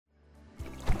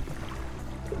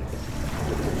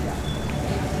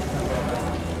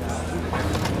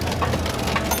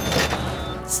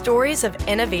Stories of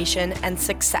innovation and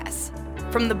success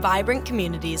from the vibrant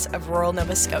communities of rural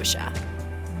Nova Scotia.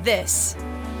 This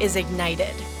is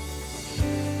Ignited.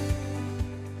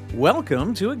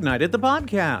 Welcome to Ignited the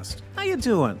podcast. How you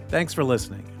doing? Thanks for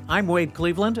listening. I'm Wade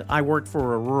Cleveland. I work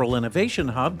for a rural innovation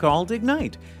hub called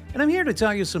Ignite, and I'm here to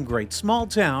tell you some great small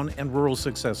town and rural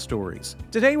success stories.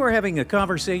 Today we're having a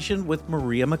conversation with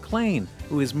Maria McLean,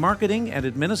 who is Marketing and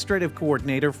Administrative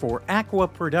Coordinator for Aqua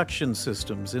Production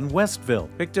Systems in Westville,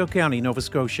 Pictou County, Nova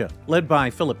Scotia. Led by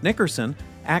Philip Nickerson,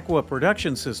 Aqua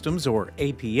Production Systems, or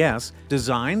APS,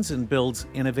 designs and builds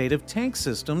innovative tank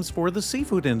systems for the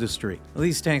seafood industry.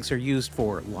 These tanks are used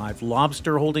for live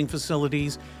lobster holding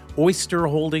facilities, oyster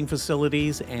holding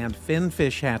facilities, and fin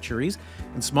fish hatcheries,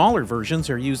 and smaller versions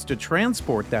are used to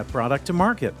transport that product to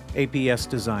market. APS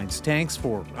designs tanks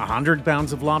for 100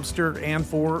 pounds of lobster and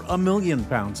for 1 million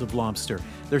pounds of lobster.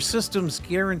 Their systems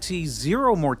guarantee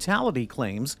zero mortality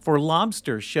claims for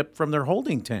lobster shipped from their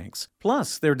holding tanks.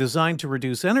 Plus, they're designed to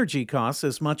reduce energy costs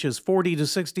as much as 40 to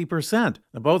 60%.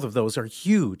 Now, both of those are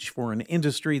huge for an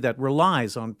industry that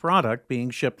relies on product being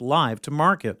shipped live to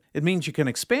market. It means you can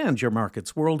expand your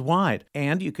markets worldwide,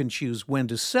 and you can choose when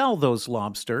to sell those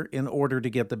lobster in order to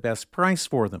get the best price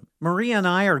for them. Maria and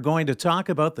I are going to talk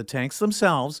about the tanks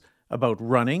themselves, about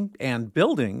running and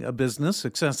building a business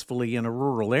successfully in a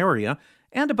rural area,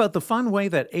 and about the fun way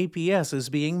that APS is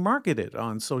being marketed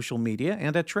on social media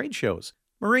and at trade shows.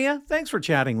 Maria, thanks for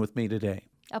chatting with me today.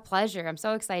 A pleasure. I'm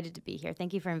so excited to be here.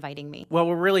 Thank you for inviting me. Well,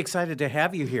 we're really excited to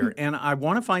have you here. And I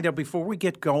want to find out, before we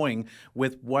get going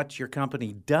with what your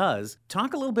company does,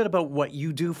 talk a little bit about what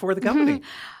you do for the company.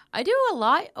 I do a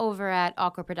lot over at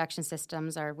Aqua Production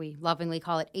Systems, or we lovingly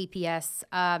call it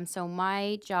APS. So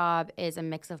my job is a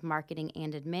mix of marketing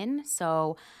and admin.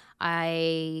 So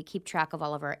I keep track of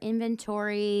all of our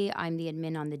inventory. I'm the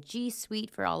admin on the G Suite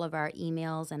for all of our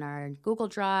emails and our Google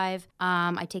Drive.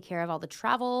 I take care of all the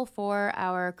travel for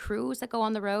our crews that go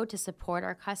on the road to support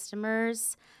our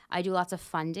customers. I do lots of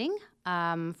funding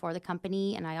for the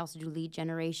company, and I also do lead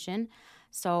generation.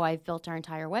 So I've built our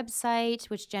entire website,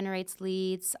 which generates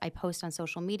leads. I post on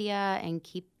social media and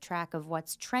keep track of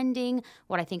what's trending,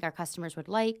 what I think our customers would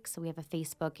like. So we have a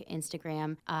Facebook,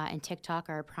 Instagram, and TikTok,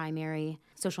 our primary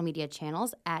social media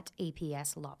channels at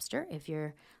APS Lobster, if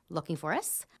you're looking for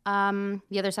us. The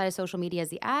other side of social media is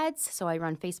the ads. So I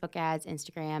run Facebook ads,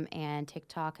 Instagram, and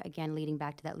TikTok, again, leading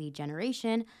back to that lead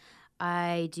generation.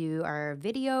 I do our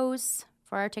videos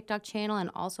for our TikTok channel and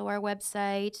also our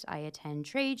website. I attend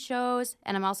trade shows,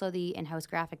 and I'm also the in-house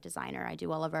graphic designer. I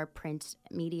do all of our print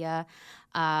media,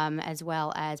 as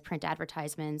well as print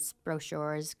advertisements,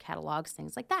 brochures, catalogs,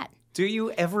 things like that. Do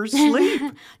you ever sleep?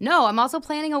 No, I'm also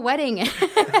planning a wedding,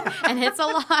 and it's a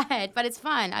lot, but it's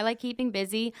fun. I like keeping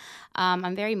busy.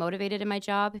 I'm very motivated in my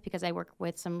job because I work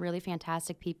with some really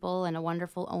fantastic people and a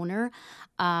wonderful owner.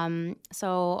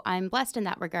 So I'm blessed in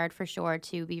that regard, for sure,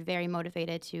 to be very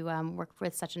motivated to work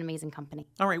with such an amazing company.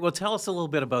 All right, well, tell us a little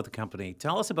bit about the company.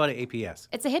 Tell us about APS.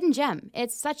 It's a hidden gem.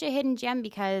 It's such a hidden gem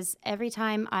because every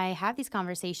time I have these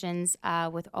conversations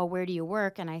with, where do you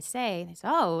work? And they say,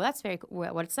 oh, that's very cool.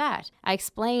 What's that? I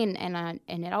explain, and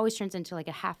it always turns into like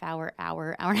a hour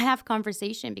and a half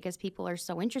conversation because people are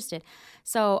so interested.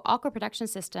 So Aqua Production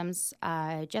Systems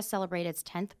just celebrated its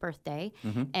 10th birthday,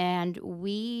 and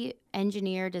we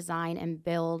engineer, design, and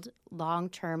build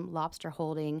long-term lobster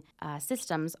holding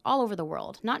systems all over the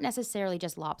world. Not necessarily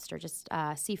just lobster, just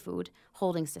seafood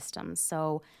holding systems.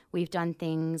 So we've done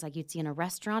things like you'd see in a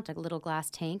restaurant, like a little glass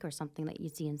tank or something that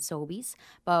you'd see in Sobeys.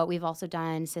 But we've also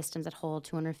done systems that hold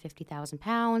 250,000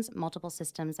 pounds, multiple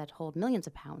systems that hold millions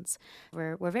of pounds.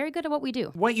 We're very good at what we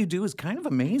do. What you do is kind of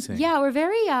amazing. Yeah, we're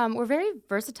very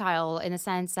versatile in the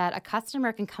sense that a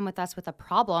customer can come with us with a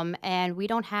problem, and we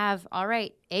don't have, all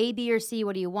right, A, B, or C,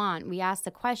 what do you want? We ask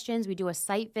the questions, we do a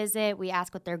site visit, we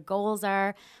ask what their goals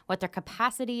are, what their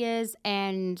capacity is,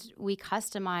 and we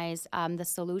customize the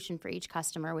solution for each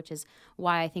customer, which is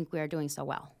why I think we are doing so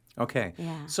well. Okay.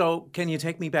 Yeah. So can you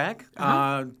take me back,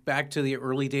 back to the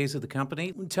early days of the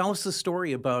company? Tell us the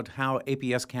story about how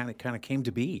APS kind of came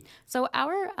to be. So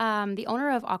the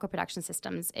owner of Aqua Production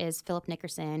Systems is Philip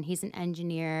Nickerson. He's an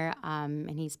engineer,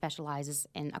 and he specializes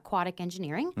in aquatic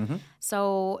engineering.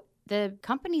 So the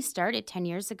company started 10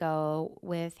 years ago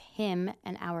with him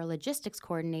and our logistics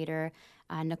coordinator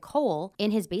Nicole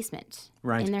in his basement,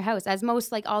 Right. in their house, as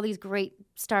most like all these great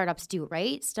startups do,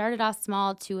 right? Started off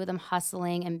small, two of them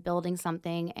hustling and building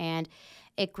something, and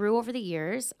it grew over the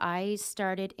years. I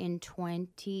started in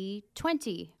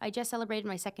 2020. I just celebrated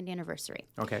my second anniversary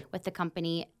Okay. with the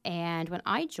company. And when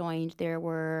I joined, there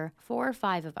were 4 or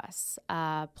 5 of us,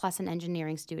 plus an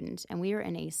engineering student. And we were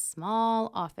in a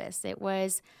small office. It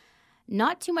was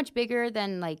not too much bigger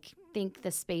than, like, think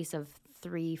the space of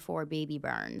 3-4 baby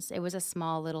barns. It was a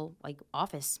small little, like,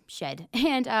 office shed.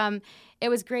 And it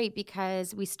was great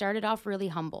because we started off really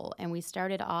humble. And we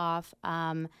started off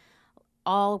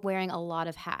all wearing a lot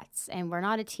of hats, and we're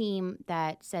not a team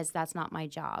that says that's not my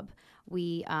job.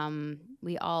 We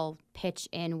all pitch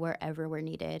in wherever we're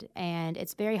needed, and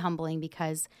it's very humbling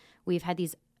because we've had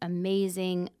these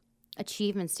amazing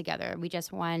achievements together. We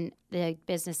just won the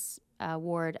business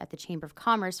award at the Chamber of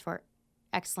Commerce for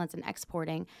excellence in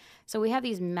exporting. So we have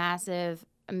these massive,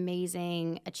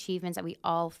 amazing achievements that we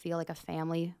all feel like a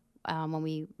family when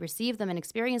we receive them and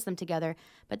experience them together.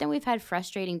 But then we've had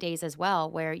frustrating days as well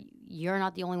where you're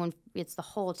not the only one. It's the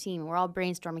whole team. We're all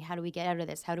brainstorming, how do we get out of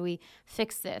this? How do we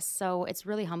fix this? So it's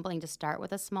really humbling to start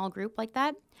with a small group like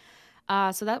that.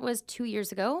 So that was 2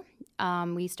 years ago.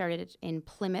 We started in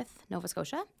Plymouth, Nova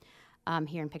Scotia,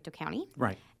 here in Pictou County.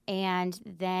 Right. And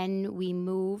then we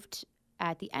moved,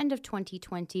 at the end of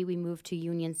 2020, we moved to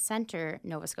Union Center,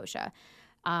 Nova Scotia.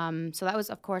 So that was,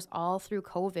 of course, all through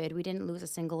COVID. We didn't lose a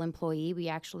single employee. We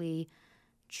actually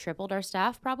tripled our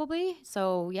staff probably.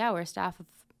 So, yeah, we're a staff of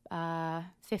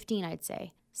 15, I'd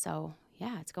say. So,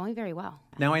 yeah, it's going very well.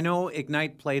 Now, I know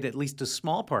Ignite played at least a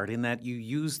small part in that you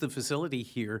used the facility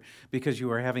here because you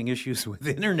were having issues with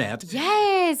internet.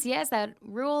 Yes, that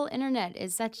rural internet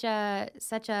is such a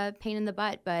pain in the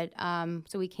butt. But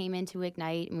so we came into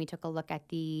Ignite and we took a look at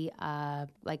the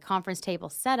conference table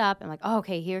setup and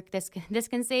okay, here this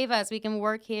can save us. We can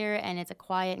work here and it's a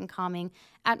quiet and calming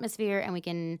atmosphere,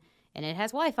 and it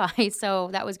has Wi-Fi, so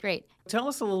that was great. Tell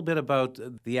us a little bit about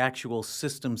the actual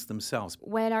systems themselves.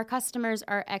 When our customers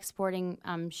are exporting,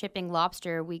 shipping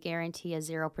lobster, we guarantee a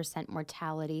 0%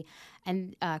 mortality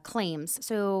and claims.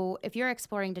 So if you're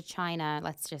exporting to China,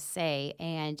 let's just say,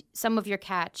 and some of your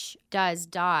catch does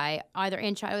die, either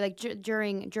in China,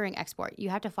 during export, you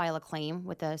have to file a claim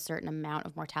with a certain amount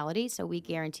of mortality. So we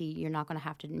guarantee you're not going to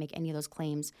have to make any of those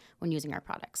claims when using our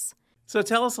products. So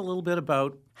tell us a little bit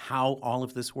about how all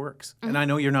of this works. Mm-hmm. And I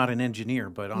know you're not an engineer,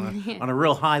 but on a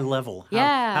real high level,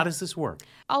 how does this work?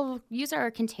 I'll use our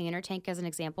container tank as an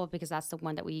example because that's the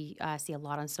one that we see a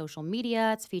lot on social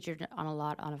media. It's featured on a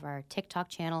lot of our TikTok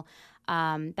channel.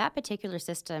 That particular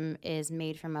system is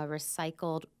made from a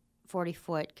recycled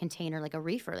 40-foot container, like a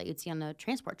reefer that you'd see on the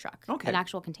transport truck, an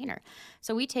actual container.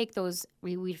 So we take those,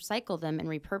 we recycle them and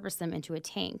repurpose them into a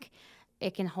tank.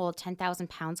 It can hold 10,000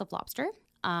 pounds of lobster.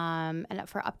 And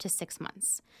for up to 6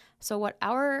 months. So what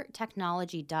our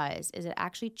technology does is it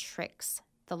actually tricks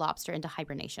the lobster into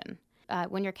hibernation.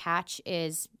 When your catch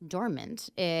is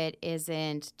dormant, it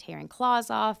isn't tearing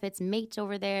claws off its mate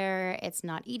over there. It's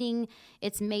not eating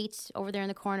its mate over there in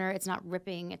the corner. It's not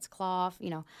ripping its claw,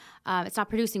 it's not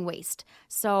producing waste.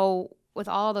 So with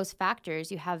all those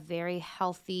factors, you have very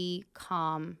healthy,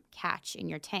 calm catch in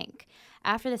your tank.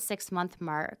 After the 6-month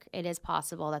mark, it is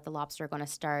possible that the lobster are going to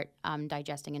start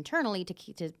digesting internally to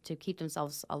keep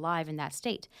themselves alive in that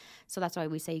state. So that's why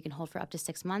we say you can hold for up to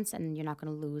 6 months and you're not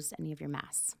going to lose any of your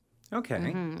mass. Okay.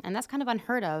 Mm-hmm. And that's kind of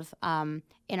unheard of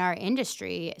in our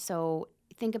industry. So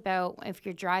think about if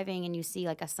you're driving and you see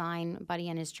like a sign, Buddy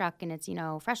in his truck, and it's,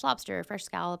 fresh lobster, fresh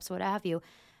scallops, what have you.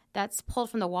 That's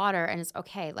pulled from the water and it's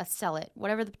okay, let's sell it.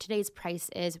 Whatever today's price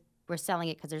is, we're selling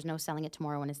it because there's no selling it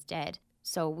tomorrow when it's dead.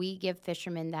 So we give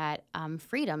fishermen that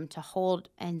freedom to hold,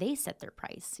 and they set their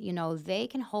price. They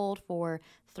can hold for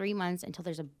 3 months until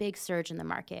there's a big surge in the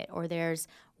market, or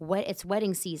it's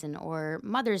wedding season, or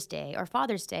Mother's Day, or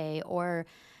Father's Day, or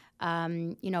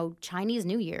Chinese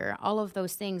New Year. All of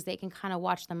those things, they can kind of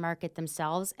watch the market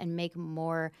themselves and make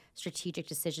more strategic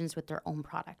decisions with their own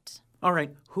product. All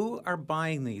right. Who are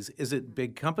buying these? Is it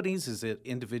big companies? Is it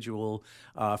individual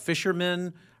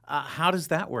fishermen? How does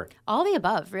that work? All the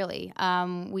above, really.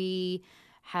 We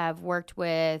have worked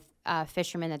with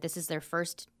fishermen that this is their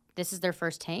first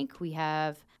tank. We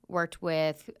have worked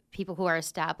with people who are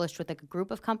established with a group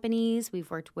of companies. We've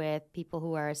worked with people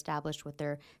who are established with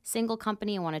their single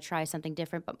company and want to try something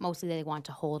different, but mostly they want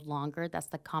to hold longer. That's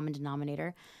the common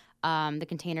denominator. The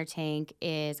container tank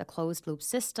is a closed loop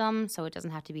system, so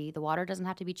the water doesn't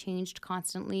have to be changed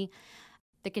constantly.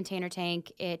 The container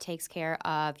tank, it takes care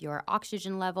of your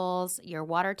oxygen levels, your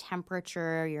water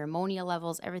temperature, your ammonia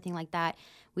levels, everything like that.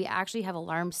 We actually have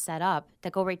alarms set up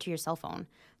that go right to your cell phone.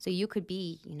 So you could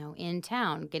be, in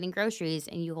town getting groceries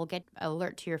and you will get an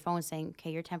alert to your phone saying,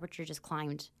 okay, your temperature just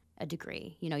climbed a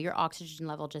degree. Your oxygen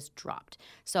level just dropped.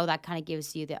 So that kind of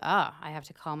gives you I have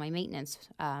to call my maintenance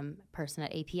person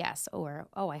at APS, or,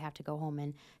 I have to go home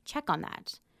and check on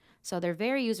that. So they're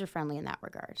very user-friendly in that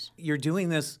regard. You're doing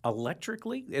this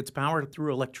electrically? It's powered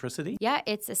through electricity? Yeah,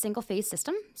 it's a single-phase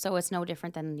system, so it's no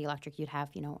different than the electric you'd have,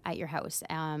 at your house.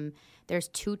 There's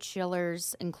 2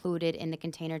 chillers included in the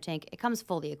container tank. It comes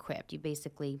fully equipped. You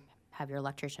basically have your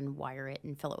electrician wire it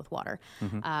and fill it with water.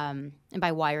 And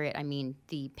by wire it, I mean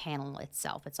the panel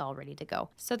itself. It's all ready to go.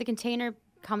 So the container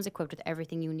comes equipped with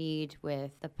everything you need,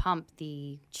 with the pump,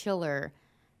 the chiller,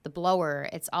 the blower.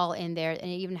 It's all in there, and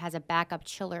it even has a backup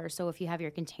chiller. So if you have your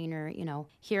container,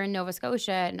 here in Nova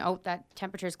Scotia, and that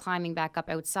temperature is climbing back up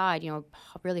outside,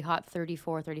 really hot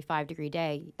 34, 35 degree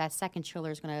day, that second chiller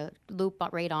is going to loop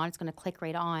right on. It's going to click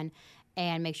right on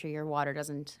and make sure your water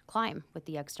doesn't climb with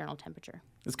the external temperature.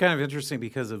 It's kind of interesting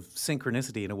because of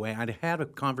synchronicity in a way. I had a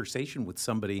conversation with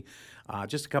somebody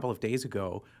just a couple of days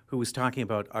ago who was talking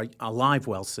about a live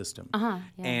well system. Yeah.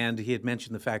 And he had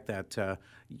mentioned the fact that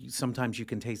sometimes you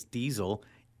can taste diesel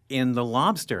in the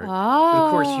lobster. But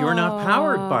of course, you're not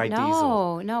powered by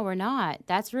diesel. No, we're not.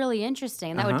 That's really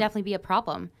interesting. That would definitely be a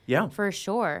problem. Yeah. For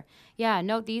sure. Yeah,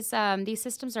 no, these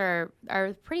systems are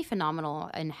pretty phenomenal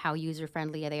in how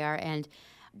user-friendly they are, and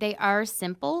they are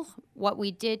simple. What we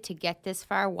did to get this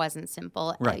far wasn't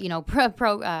simple. Right.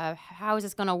 How is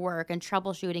this going to work, and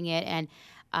troubleshooting it,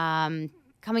 and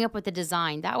coming up with the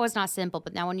design. That was not simple,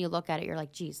 but now when you look at it, you're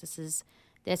like, geez, this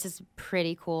is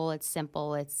pretty cool. It's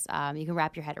simple. It's you can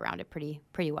wrap your head around it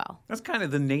pretty well. That's kind of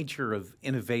the nature of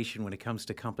innovation when it comes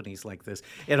to companies like this.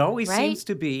 It always seems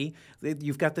to be that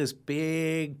you've got this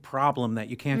big problem that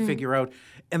you can't figure out,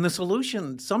 and the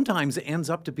solution sometimes ends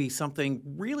up to be something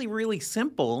really, really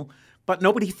simple, but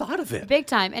nobody thought of it. Big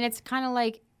time. And it's kind of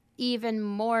like even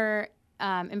more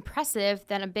impressive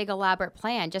than a big elaborate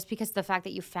plan, just because of the fact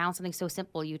that you found something so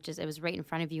simple. It was right in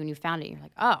front of you and you found it. And you're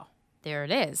like, oh, there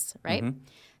it is, right?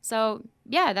 So,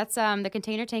 yeah, that's the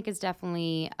container tank is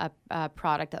definitely a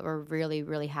product that we're really,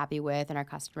 really happy with, and our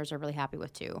customers are really happy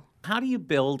with too. How do you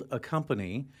build a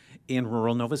company in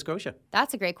rural Nova Scotia?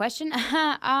 That's a great question.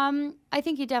 I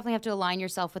think you definitely have to align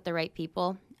yourself with the right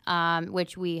people,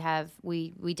 which we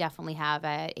definitely have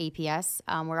at APS.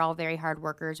 We're all very hard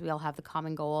workers. We all have the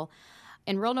common goal.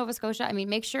 In rural Nova Scotia,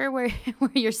 make sure where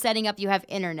you're setting up, you have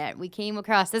internet. We came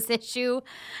across this issue,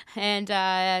 and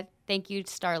thank you,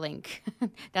 Starlink.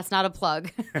 That's not a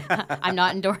plug. I'm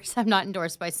not endorsed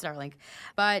by Starlink.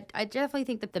 But I definitely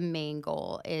think that the main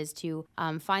goal is to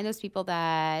find those people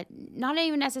that not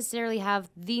even necessarily have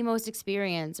the most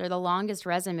experience or the longest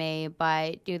resume,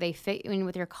 but do they fit in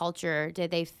with your culture? Do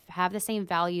they have the same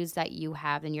values that you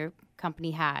have and your company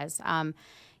has?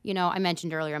 I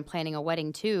mentioned earlier I'm planning a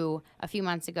wedding too. A few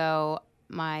months ago,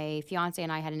 my fiance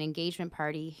and I had an engagement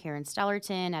party here in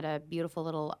Stellarton at a beautiful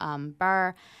little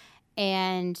bar,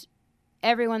 and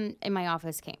everyone in my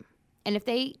office came. And if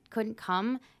they couldn't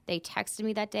come, they texted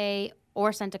me that day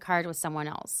or sent a card with someone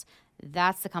else.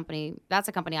 That's a company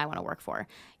I want to work for,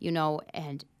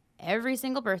 and every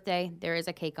single birthday there is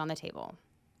a cake on the table.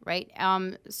 Right?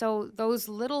 So those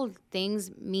little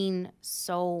things mean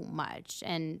so much.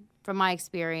 And from my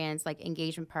experience, like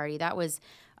engagement party, that was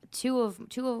two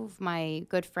of my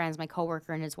good friends, my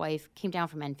coworker and his wife, came down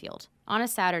from Enfield on a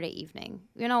Saturday evening,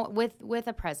 with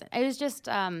a present. It was just,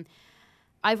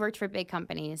 I've worked for big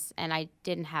companies and I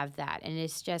didn't have that. And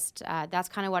it's just, that's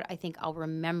kind of what I think I'll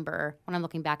remember when I'm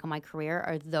looking back on my career,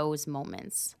 are those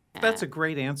moments. That's a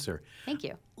great answer. Thank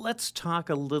you. Let's talk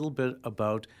a little bit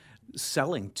about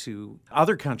selling to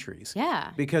other countries.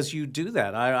 Yeah. Because you do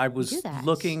that. I was do that.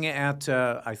 looking at,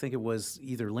 I think it was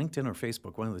either LinkedIn or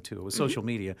Facebook, one of the two. It was social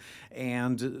media.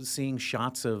 And seeing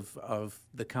shots of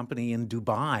the company in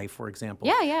Dubai, for example.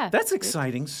 Yeah. That's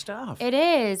exciting stuff. It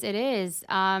is.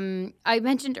 I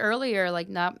mentioned earlier, like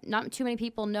not too many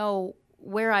people know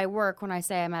where I work when I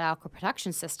say I'm at Aqua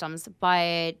Production Systems,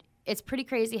 but it's pretty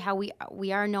crazy how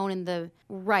we are known in the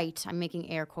right, I'm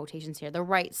making air quotations here, the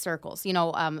right circles, in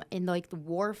like the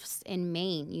wharfs in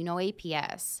Maine,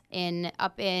 APS.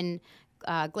 Up in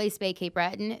Glace Bay, Cape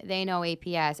Breton, they know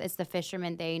APS. It's the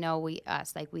fishermen, they know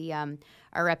us. Like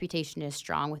our reputation is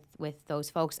strong with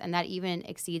those folks, and that even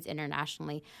exceeds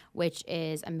internationally, which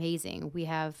is amazing. We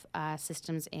have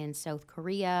systems in South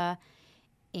Korea,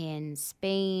 in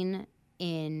Spain,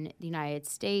 in the United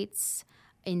States,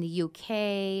 in the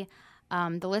UK,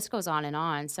 The list goes on and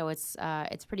on. So it's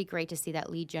pretty great to see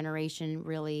that lead generation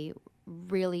really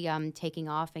taking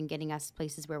off and getting us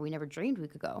places where we never dreamed we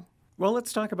could go. Well,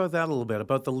 let's talk about that a little bit,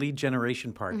 about the lead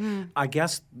generation part. I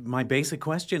guess my basic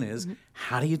question is,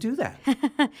 how do you do that?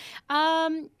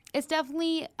 It's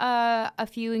definitely a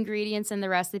few ingredients in the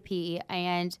recipe,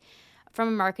 and from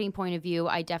a marketing point of view,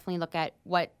 I definitely look at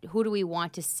who do we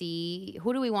want to see,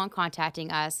 who do we want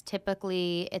contacting us.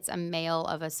 Typically, it's a male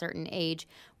of a certain age,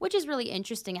 which is really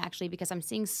interesting actually, because I'm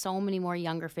seeing so many more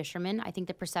younger fishermen. I think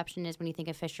the perception is when you think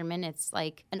of fishermen, it's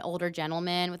like an older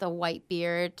gentleman with a white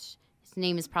beard. His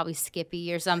name is probably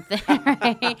Skippy or something,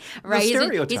 right? Right.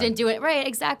 He's been doing it right,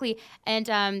 exactly. And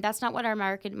that's not what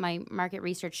my market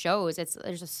research shows.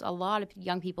 There's just a lot of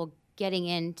young people getting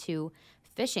into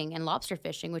fishing and lobster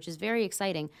fishing, which is very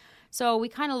exciting. So we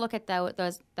kind of look at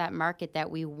that market that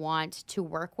we want to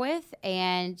work with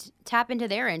and tap into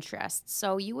their interests.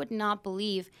 So you would not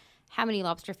believe how many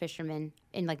lobster fishermen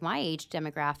in like my age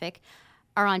demographic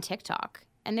are on TikTok,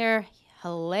 and they're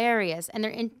hilarious.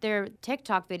 And their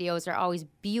TikTok videos are always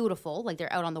beautiful, like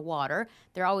they're out on the water.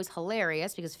 They're always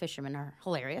hilarious because fishermen are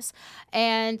hilarious.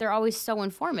 And they're always so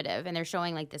informative. And they're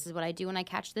showing like, this is what I do when I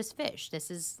catch this fish. This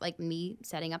is like me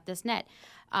setting up this net.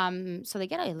 So they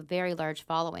get a very large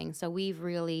following. So we've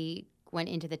really went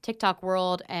into the TikTok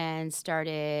world and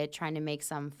started trying to make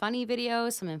some funny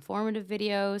videos, some informative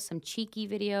videos, some cheeky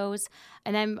videos.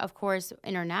 And then, of course,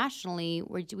 internationally,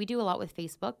 we do a lot with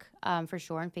Facebook, for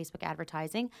sure, and Facebook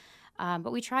advertising.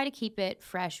 But we try to keep it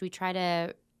fresh. We try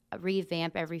to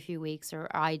revamp every few weeks, or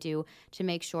I do, to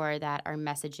make sure that our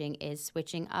messaging is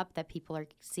switching up, that people are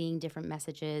seeing different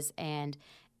messages and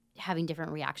having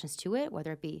different reactions to it,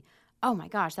 whether it be, oh my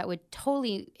gosh, that would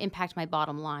totally impact my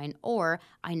bottom line, or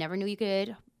I never knew you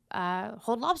could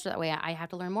hold lobster that way. I have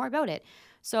to learn more about it.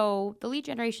 So the lead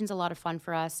generation is a lot of fun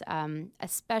for us,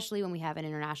 especially when we have an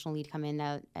international lead come in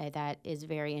that is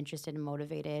very interested and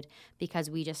motivated, because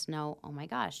we just know, oh my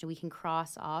gosh, we can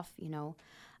cross off,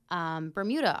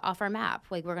 Bermuda off our map.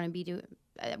 Like we're going to be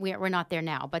we're not there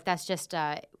now, but that's just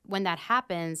when that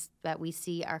happens, that we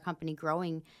see our company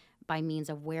growing by means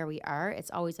of where we are,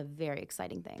 it's always a very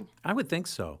exciting thing. I would think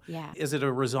so. Yeah. Is it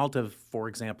a result of, for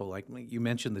example, like you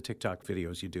mentioned the TikTok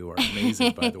videos you do are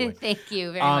amazing, by the way. Thank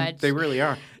you very much. They really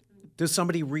are. Does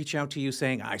somebody reach out to you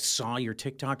saying, I saw your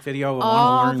TikTok video, I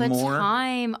want to learn more?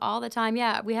 All the time.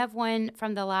 Yeah, we have one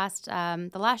from the last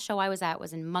show I was at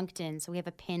was in Moncton. So we have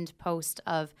a pinned post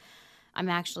of, I'm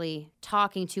actually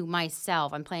talking to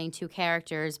myself. I'm playing two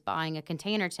characters, buying a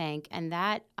container tank, and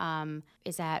that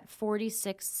is at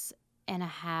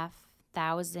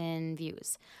 46,500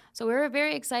 views. So we were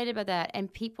very excited about that.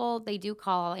 And people, they do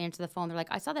call, answer the phone. They're like,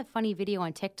 I saw that funny video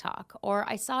on TikTok, or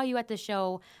I saw you at the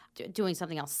show doing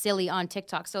something else silly on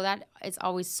TikTok. So that is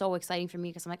always so exciting for me,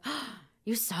 because I'm like, oh,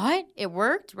 you saw it? It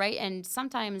worked, right? And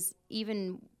sometimes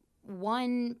even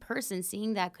one person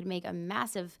seeing that could make a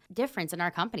massive difference in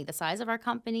our company, the size of our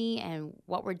company and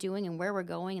what we're doing and where we're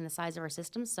going and the size of our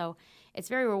systems. So it's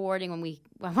very rewarding when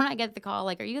I get the call,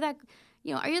 like, are you that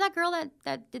girl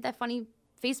that did that funny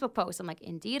Facebook post? I'm like,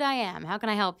 indeed I am. How can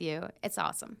I help you? It's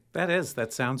awesome.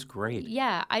 That sounds great.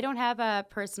 Yeah, I don't have a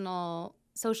personal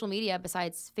social media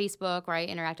besides Facebook, where I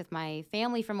interact with my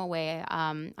family from away.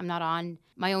 I'm not on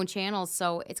my own channels,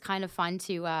 so it's kind of fun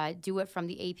to do it from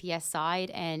the APS side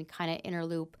and kind of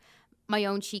interloop my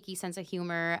own cheeky sense of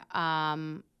humor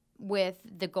with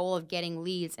the goal of getting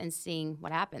leads and seeing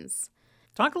what happens.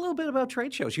 Talk a little bit about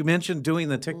trade shows. You mentioned doing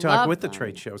the TikTok with the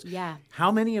trade shows. Yeah.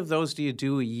 How many of those do you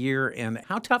do a year, and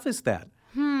how tough is that?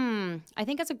 I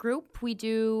think as a group we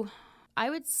do, I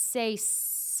would say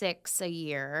 6 a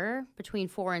year, between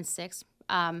 4 and 6.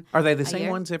 Are they the same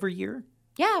ones every year?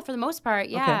 Yeah, for the most part,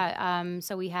 yeah. Okay.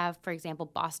 So we have, for example,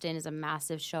 Boston is a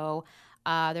massive show.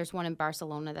 There's one in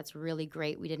Barcelona that's really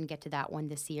great. We didn't get to that one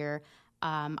this year.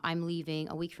 I'm leaving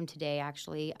a week from today,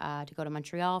 actually, to go to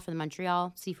Montreal for the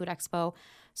Montreal Seafood Expo.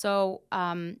 So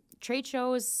trade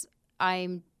shows,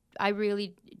 I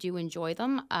really do enjoy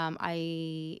them. I'm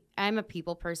a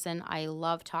people person. I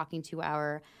love talking to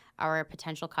our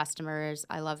potential customers.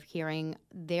 I love hearing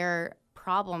their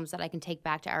problems that I can take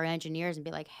back to our engineers and be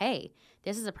like, hey,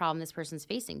 this is a problem this person's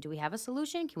facing. Do we have a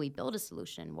solution? Can we build a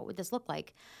solution? What would this look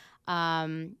like?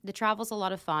 The travel's a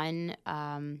lot of fun.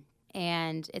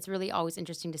 And it's really always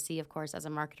interesting to see, of course, as a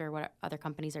marketer, what other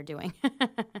companies are doing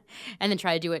and then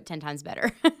try to do it 10 times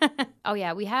better. Oh,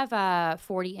 yeah. We have a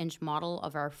 40-inch model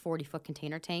of our 40-foot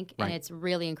container tank, and it's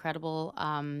really incredible.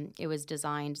 It was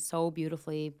designed so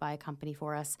beautifully by a company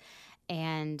for us.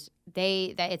 And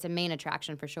it's a main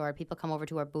attraction for sure. People come over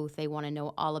to our booth. They want to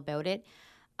know all about it.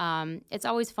 It's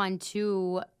always fun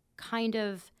to kind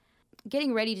of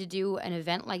getting ready to do an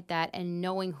event like that and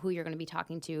knowing who you're going to be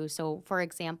talking to. So, for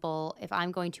example, if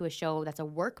I'm going to a show that's a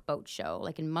workboat show,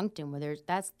 like in Moncton, where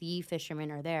that's the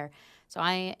fishermen are there. So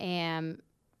I am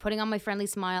putting on my friendly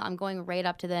smile. I'm going right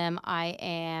up to them. I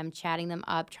am chatting them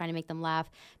up, trying to make them laugh,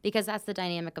 because that's the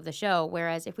dynamic of the show.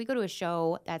 Whereas if we go to a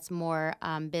show that's more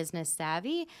business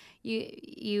savvy,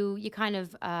 you kind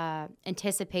of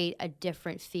anticipate a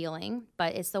different feeling.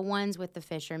 But it's the ones with the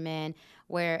fishermen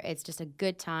where it's just a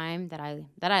good time that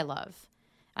I love.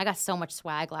 I got so much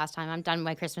swag last time. I'm done.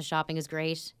 My Christmas shopping is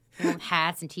great.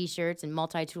 Hats and T-shirts and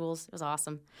multi-tools. It was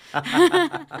awesome.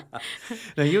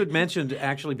 Now, you had mentioned,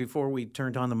 actually, before we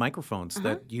turned on the microphones,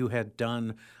 that you had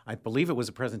done, I believe it was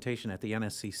a presentation at the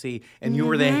NSCC, and you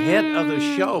were the hit of the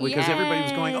show because everybody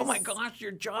was going, oh, my gosh,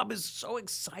 your job is so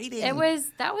exciting. That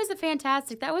was a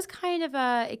fantastic. That was kind of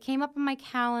it came up on my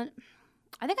calendar.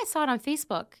 I think I saw it on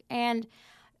Facebook, and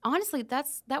honestly, that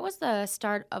was the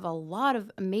start of a lot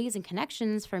of amazing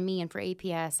connections for me and for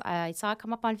APS. I saw it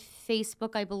come up on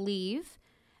Facebook, I believe,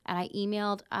 and I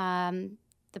emailed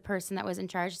the person that was in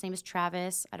charge. His name is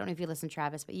Travis. I don't know if you listen,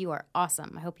 Travis, but you are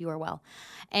awesome. I hope you are well.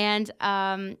 And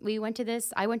I went to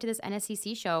this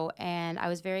NSCC show, and I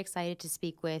was very excited to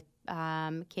speak with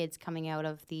kids coming out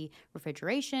of the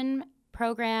refrigeration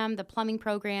program, the plumbing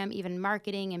program, even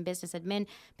marketing and business admin,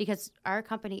 because our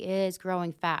company is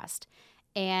growing fast.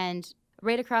 And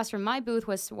right across from my booth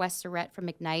was Wes Surrett from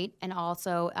McKnight, and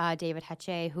also David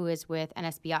Hache, who is with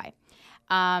NSBI.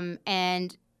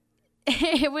 And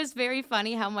it was very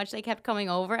funny how much they kept coming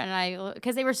over, and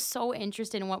because they were so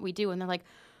interested in what we do, and they're like,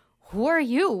 who are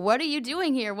you? What are you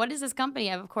doing here? What is this company?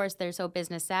 And of course, they're so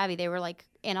business savvy. They were like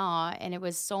in awe, and it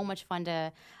was so much fun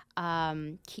to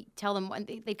tell them.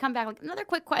 They'd come back like, another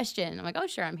quick question. I'm like, oh,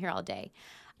 sure, I'm here all day.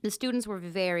 The students were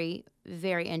very,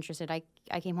 very interested.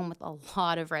 I came home with a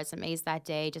lot of resumes that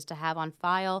day just to have on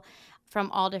file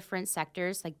from all different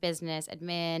sectors, like business,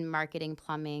 admin, marketing,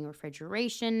 plumbing,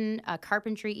 refrigeration,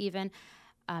 carpentry even,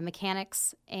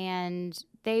 mechanics. And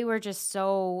they were just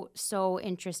so, so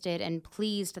interested and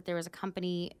pleased that there was a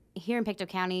company here in Pictou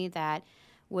County that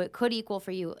could equal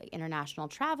for you international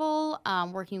travel,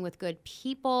 working with good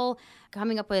people,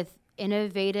 coming up with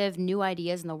innovative new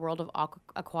ideas in the world of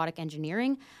aquatic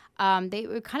engineering.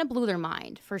 It kind of blew their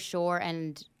mind for sure.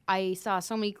 And I saw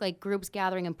so many groups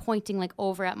gathering and pointing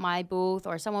over at my booth,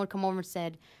 or someone would come over and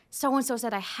said, so-and-so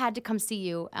said I had to come see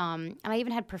you. And I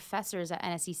even had professors at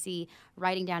NSCC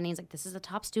writing down names like, this is a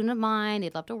top student of mine.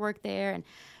 They'd love to work there. And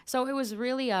so it was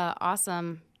really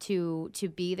awesome to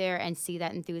be there and see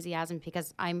that enthusiasm,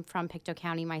 because I'm from Pictou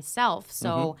County myself.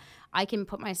 So I can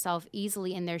put myself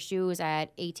easily in their shoes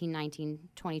at 18, 19,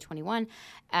 20, 21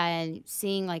 and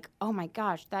seeing oh my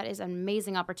gosh, that is an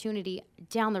amazing opportunity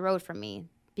down the road from me.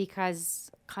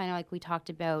 Because kind of like we talked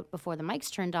about before the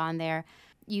mics turned on there,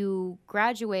 you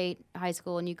graduate high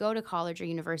school and you go to college or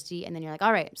university, and then you're like,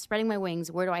 all right, I'm spreading my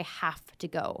wings. Where do I have to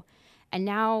go? And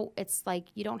now it's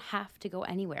you don't have to go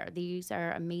anywhere. These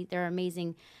are they're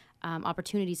amazing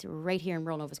opportunities right here in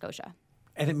rural Nova Scotia.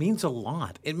 And it means a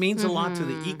lot. It means a lot to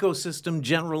the ecosystem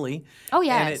generally. Oh,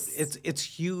 yes. And it's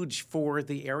huge for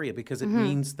the area because it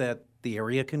means that the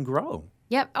area can grow.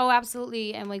 Yep. Oh,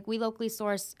 absolutely. And we locally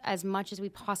source as much as we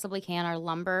possibly can. Our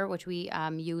lumber, which we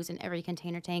use in every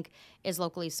container tank, is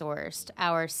locally sourced.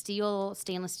 Our stainless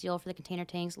steel for the container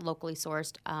tanks, locally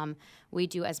sourced. We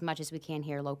do as much as we can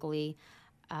here locally.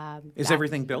 Is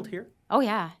everything built here? Oh,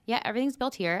 yeah. Yeah, everything's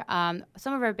built here.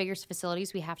 Some of our bigger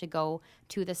facilities, we have to go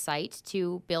to the site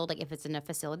to build, if it's in a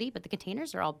facility. But the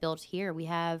containers are all built here. We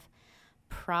have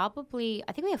I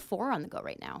think we have 4 on the go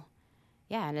right now.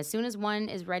 Yeah, and as soon as one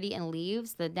is ready and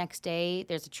leaves, the next day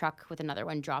there's a truck with another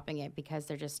one dropping it because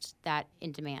they're just that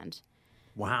in demand.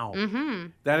 Wow.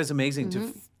 That is amazing.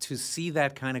 To see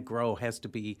that kind of grow has to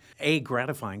be, A,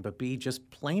 gratifying, but B, just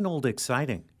plain old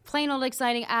exciting. Plain old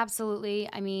exciting, absolutely.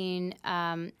 I mean,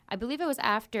 I believe it was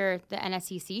after the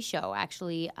NSCC show,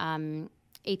 actually,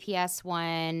 APS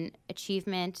won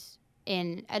achievement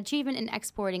in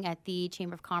exporting at the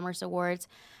Chamber of Commerce Awards.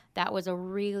 That was a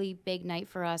really big night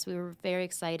for us. We were very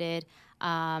excited.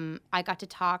 I got to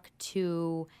talk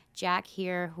to Jack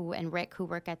here and Rick, who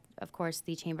work at, of course,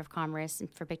 the Chamber of Commerce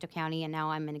for Pictou County, and now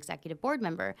I'm an executive board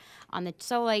member on the.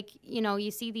 So,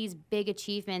 you see these big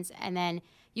achievements, and then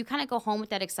you kind of go home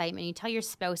with that excitement. You tell your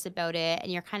spouse about it, and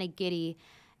you're kind of giddy,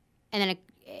 and then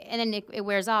it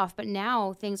wears off. But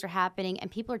now things are happening,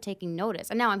 and people are taking notice.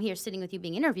 And now I'm here sitting with you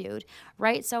being interviewed,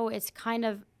 right? So it's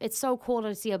so cool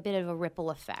to see a bit of a ripple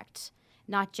effect,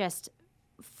 not just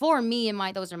for me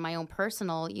and those are my own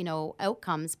personal,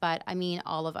 outcomes. But I mean,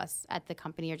 all of us at the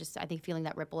company are just, I think, feeling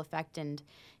that ripple effect, and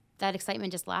that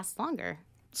excitement just lasts longer.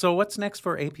 So what's next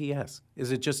for APS?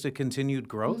 Is it just a continued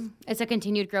growth? It's a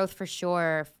continued growth for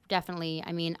sure, definitely.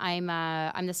 I mean, I'm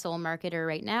the sole marketer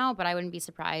right now, but I wouldn't be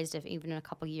surprised if even in a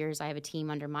couple years I have a team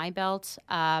under my belt.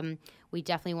 We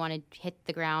definitely want to hit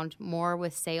the ground more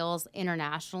with sales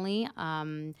internationally.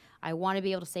 I want to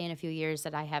be able to say in a few years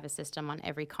that I have a system on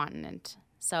every continent.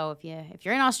 So if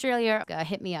you're in Australia,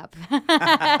 hit me up.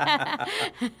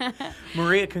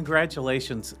 Maria,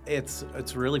 congratulations. It's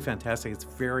really fantastic. It's a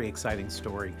very exciting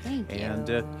story. Thank you.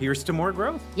 And here's to more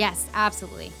growth. Yes,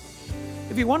 absolutely.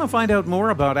 If you want to find out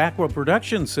more about Aqua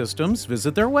Production Systems,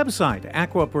 visit their website,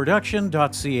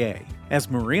 aquaproduction.ca. As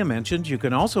Maria mentioned, you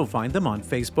can also find them on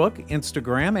Facebook,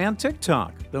 Instagram, and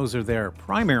TikTok. Those are their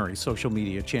primary social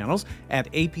media channels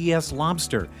at APS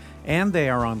Lobster. And they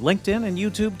are on LinkedIn and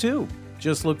YouTube too.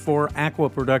 Just look for Aqua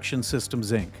Production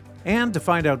Systems, Inc. And to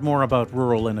find out more about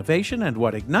rural innovation and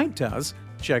what Ignite does,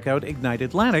 check out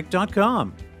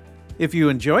igniteatlantic.com. If you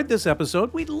enjoyed this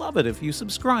episode, we'd love it if you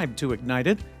subscribed to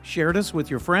Ignited, shared us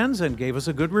with your friends, and gave us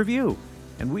a good review.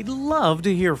 And we'd love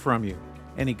to hear from you.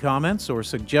 Any comments or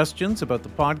suggestions about the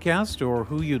podcast or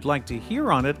who you'd like to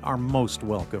hear on it are most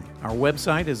welcome. Our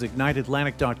website is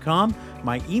igniteatlantic.com.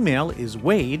 My email is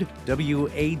Wade,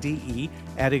 W-A-D-E,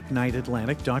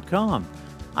 @igniteatlantic.com.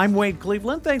 I'm Wade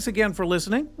Cleveland. Thanks again for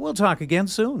listening. We'll talk again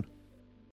soon.